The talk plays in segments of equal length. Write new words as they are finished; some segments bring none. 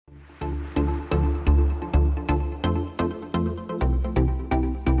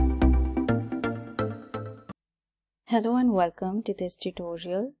Hello and welcome to this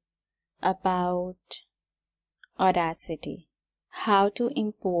tutorial about Audacity. How to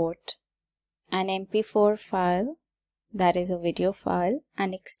import an MP4 file, that is a video file,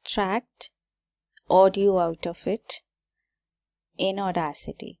 and extract audio out of it in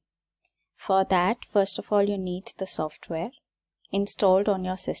Audacity. For that, first of all, you need the software installed on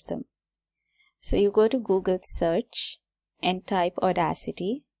your system. So you go to Google search and type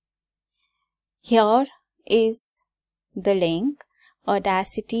Audacity. Here is the link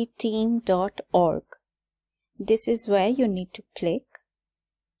audacityteam.org. This is where you need to click.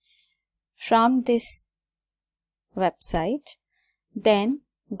 From this website, then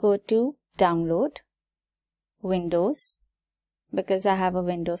go to download Windows, because I have a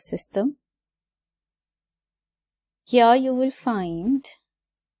Windows system. Here you will find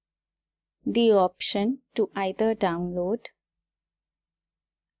the option to either download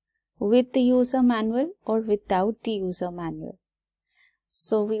with the user manual or without the user manual.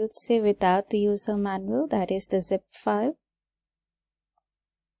 So we'll say without the user manual, that is the zip file.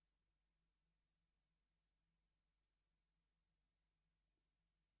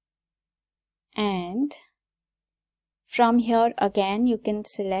 And from here again you can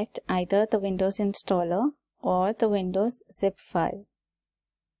select either the Windows installer or the Windows zip file.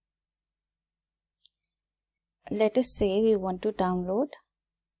 Let us say we want to download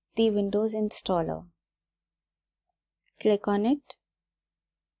the Windows installer. Click on it.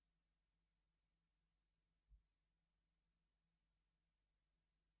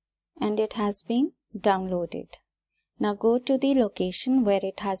 And it has been downloaded. Now go to the location where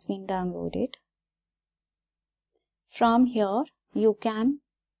it has been downloaded. From here you can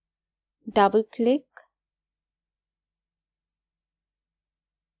double click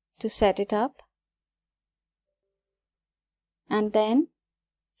to set it up and then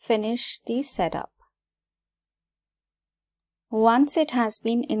finish the setup. Once it has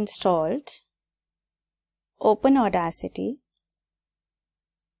been installed, open Audacity.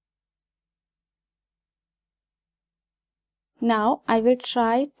 Now I will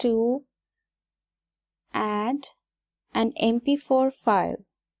try to add an MP4 file.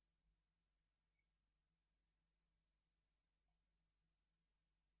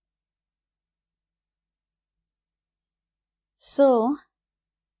 So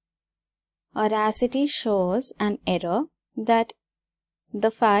Audacity shows an error that the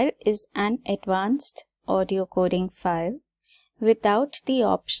file is an advanced audio coding file without the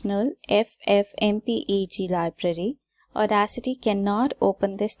optional FFmpeg library. Audacity cannot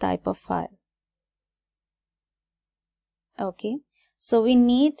open this type of file. Okay, so we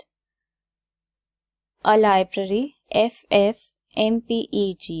need a library FFmpeg.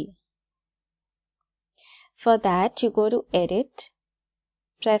 For that, you go to Edit,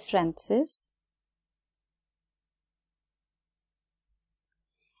 Preferences.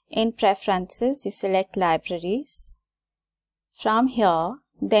 In Preferences, you select Libraries. From here,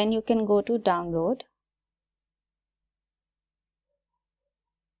 then you can go to Download.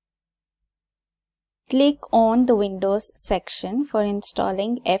 Click on the Windows section for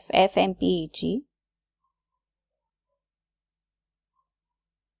installing FFmpeg.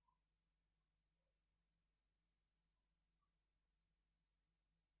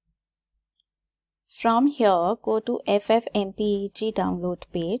 From here, go to FFmpeg download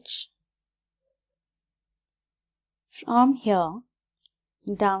page. From here,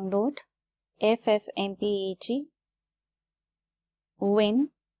 download FFmpeg Win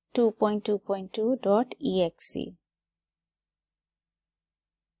 2.2.2.exe.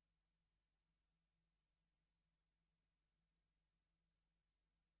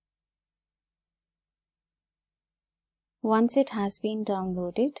 Once it has been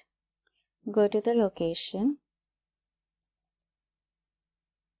downloaded, go to the location.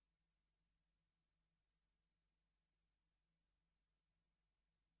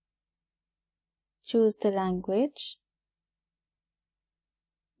 Choose the language.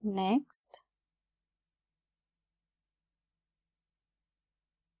 Next.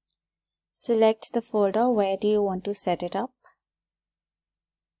 Select the folder where do you want to set it up.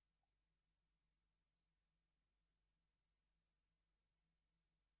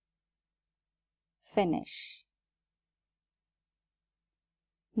 Finish.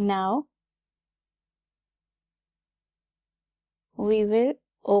 Now we will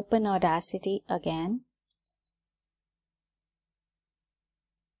open Audacity again.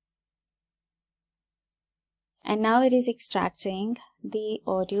 And now it is extracting the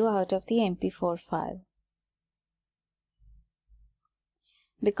audio out of the MP4 file.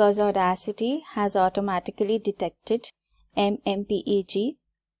 Because Audacity has automatically detected MMPEG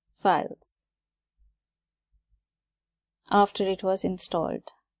files. after it was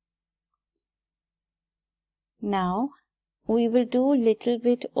installed. Now we will do little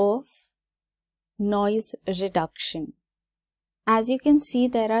bit of noise reduction. As you can see,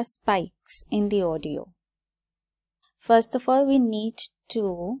 there are spikes in the audio. First of all, we need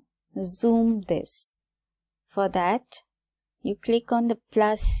to zoom this. For that, you click on the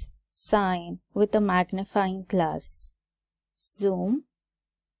plus sign with the magnifying glass. Zoom.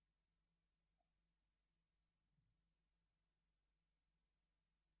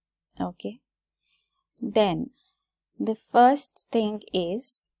 Okay. Then, the first thing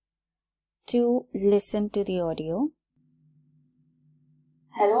is to listen to the audio.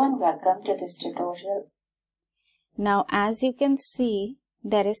 Hello and welcome to this tutorial. Now, as you can see,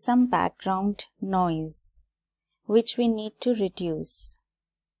 there is some background noise which we need to reduce.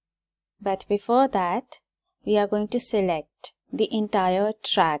 But before that, we are going to select the entire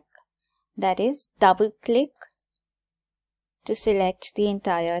track. That is, double click to select the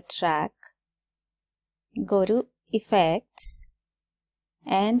entire track. Go to Effects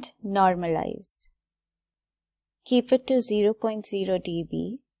and Normalize. Keep it to 0.0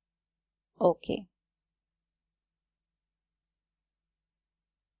 dB. OK.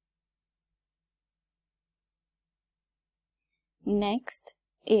 Next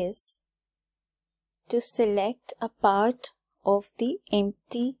is to select a part of the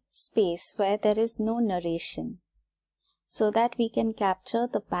empty space where there is no narration, so that we can capture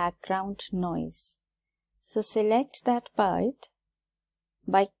the background noise. So select that part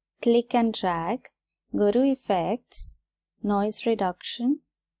by click and drag, go to Effects, Noise Reduction,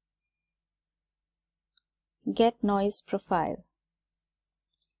 Get Noise Profile.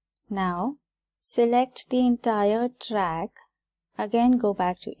 Now select the entire track, again go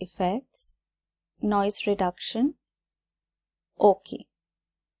back to Effects, Noise Reduction, OK.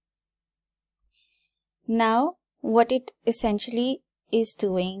 Now what it essentially is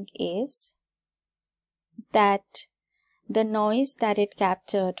doing is that the noise that it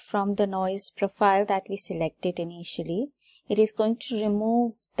captured from the noise profile that we selected initially, it is going to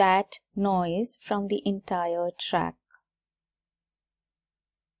remove that noise from the entire track.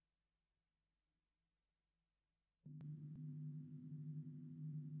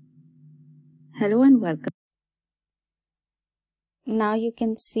 Hello and welcome. Now you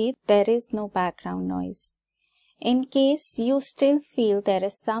can see there is no background noise. In case you still feel there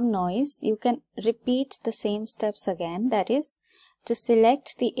is some noise, you can repeat the same steps again. That is, to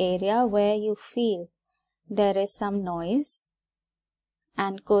select the area where you feel there is some noise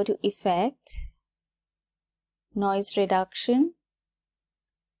and go to Effects, Noise Reduction,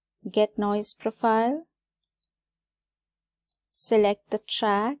 Get Noise Profile, select the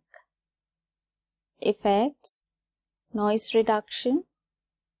track, Effects, Noise Reduction,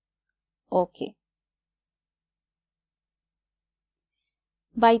 OK.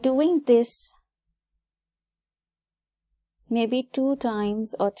 By doing this maybe 2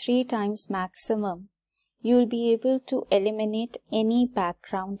 times or 3 times maximum, you will be able to eliminate any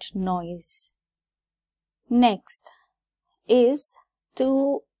background noise. Next is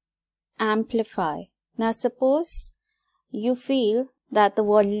to amplify. Now suppose you feel that the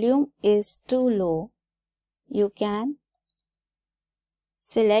volume is too low, you can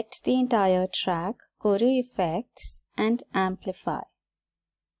select the entire track, go to Effects and Amplify.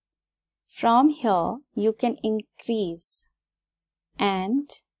 From here, you can increase and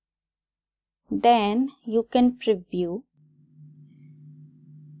then you can preview.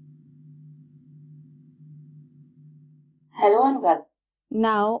 Hello and welcome.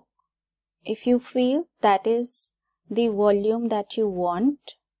 Now, if you feel that is the volume that you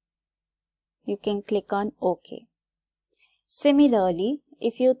want, you can click on OK. Similarly,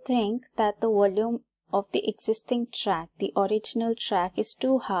 if you think that the volume of the existing track, the original track, is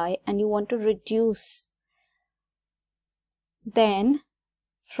too high and you want to reduce, then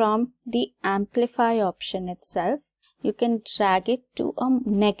from the Amplify option itself, you can drag it to a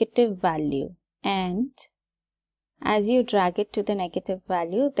negative value, and as you drag it to the negative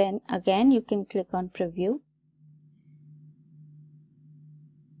value, then again you can click on Preview.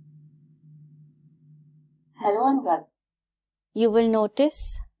 Hello and welcome. You will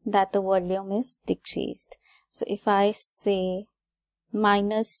notice that the volume is decreased. So if I say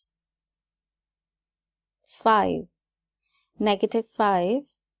 -5,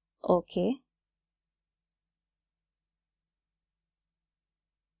 -5, OK.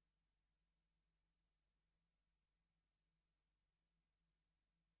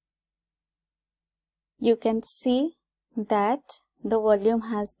 You can see that the volume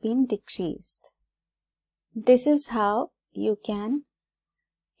has been decreased. This is how you can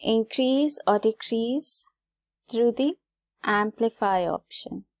increase or decrease through the Amplify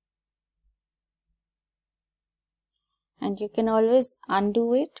option. And you can always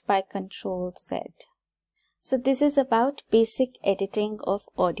undo it by Ctrl Z. So this is about basic editing of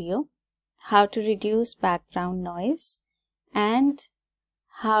audio, how to reduce background noise, and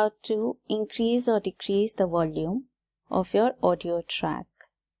how to increase or decrease the volume of your audio track.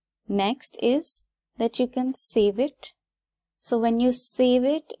 Next is that you can save it. So when you save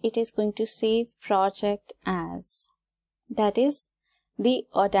it, it is going to save project as. That is the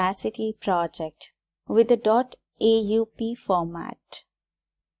Audacity project with the .aup format.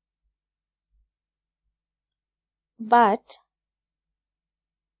 But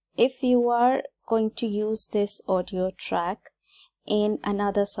if you are going to use this audio track in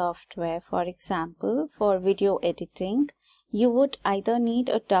another software, for example, for video editing, you would either need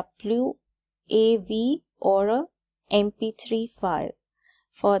a WAV or a MP3 file.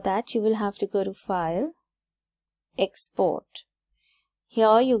 For that, you will have to go to File, Export.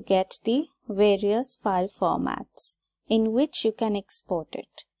 Here you get the various file formats in which you can export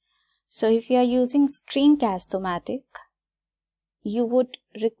it. So if you are using Screencast-O-Matic, you would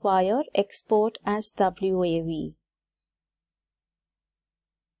require export as WAV.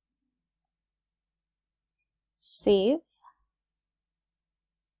 Save.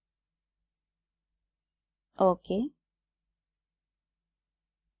 OK.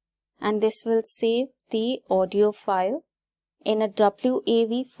 And this will save the audio file in a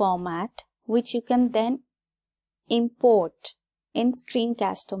WAV format, which you can then import in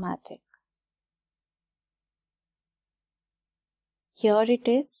Screencast-O-Matic. Here it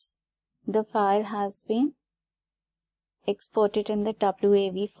is. The file has been exported in the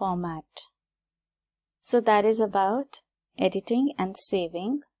WAV format. So that is about editing and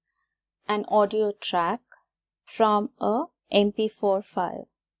saving an audio track from a MP4 file.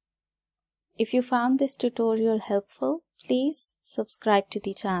 If you found this tutorial helpful, please subscribe to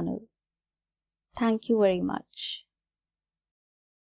the channel. Thank you very much.